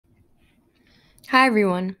Hi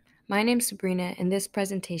everyone, my name's Sabrina, and this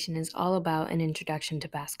presentation is all about an introduction to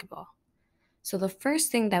basketball. So, the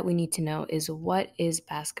first thing that we need to know is what is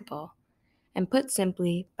basketball? And put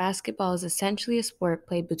simply, basketball is essentially a sport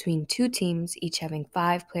played between two teams, each having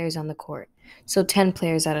 5 players on the court, so 10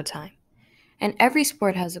 players at a time. And every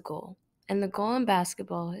sport has a goal, and the goal in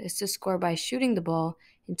basketball is to score by shooting the ball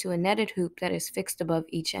into a netted hoop that is fixed above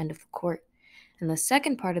each end of the court. And the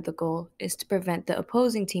second part of the goal is to prevent the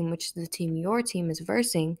opposing team, which is the team your team is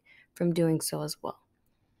versing, from doing so as well.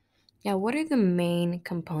 Now, what are the main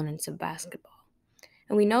components of basketball?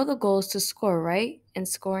 And we know the goal is to score, right? And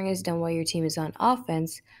scoring is done while your team is on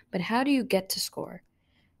offense, but how do you get to score?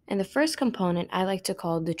 And the first component I like to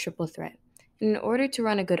call the triple threat. In order to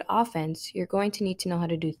run a good offense, you're going to need to know how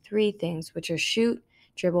to do 3 things, which are shoot,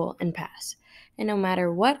 dribble, and pass. And no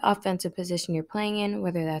matter what offensive position you're playing in,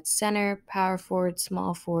 whether that's center, power forward,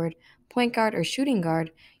 small forward, point guard, or shooting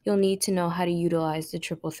guard, you'll need to know how to utilize the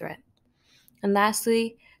triple threat. And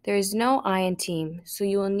lastly, there is no I in team, so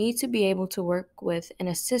you will need to be able to work with and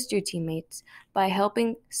assist your teammates by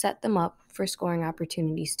helping set them up for scoring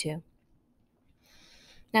opportunities too.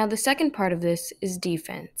 Now, the second part of this is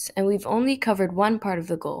defense, and we've only covered one part of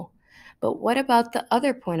the goal. But what about the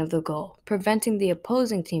other point of the goal, preventing the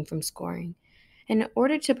opposing team from scoring? In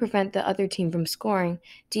order to prevent the other team from scoring,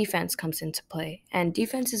 defense comes into play, and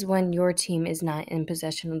defense is when your team is not in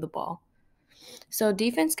possession of the ball. So,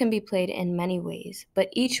 defense can be played in many ways, but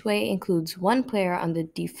each way includes one player on the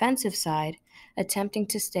defensive side attempting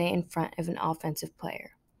to stay in front of an offensive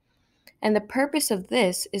player. And the purpose of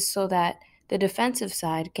this is so that the defensive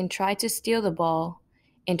side can try to steal the ball,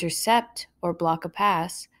 intercept or block a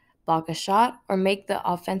pass, block a shot, or make the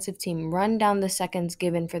offensive team run down the seconds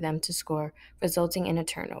given for them to score, resulting in a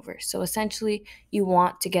turnover. So essentially, you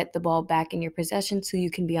want to get the ball back in your possession so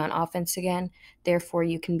you can be on offense again. Therefore,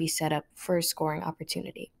 you can be set up for a scoring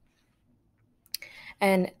opportunity.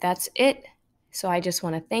 And that's it. So I just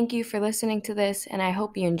want to thank you for listening to this, and I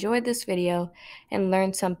hope you enjoyed this video and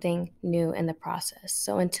learned something new in the process.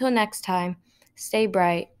 So until next time, stay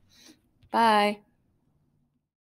bright. Bye.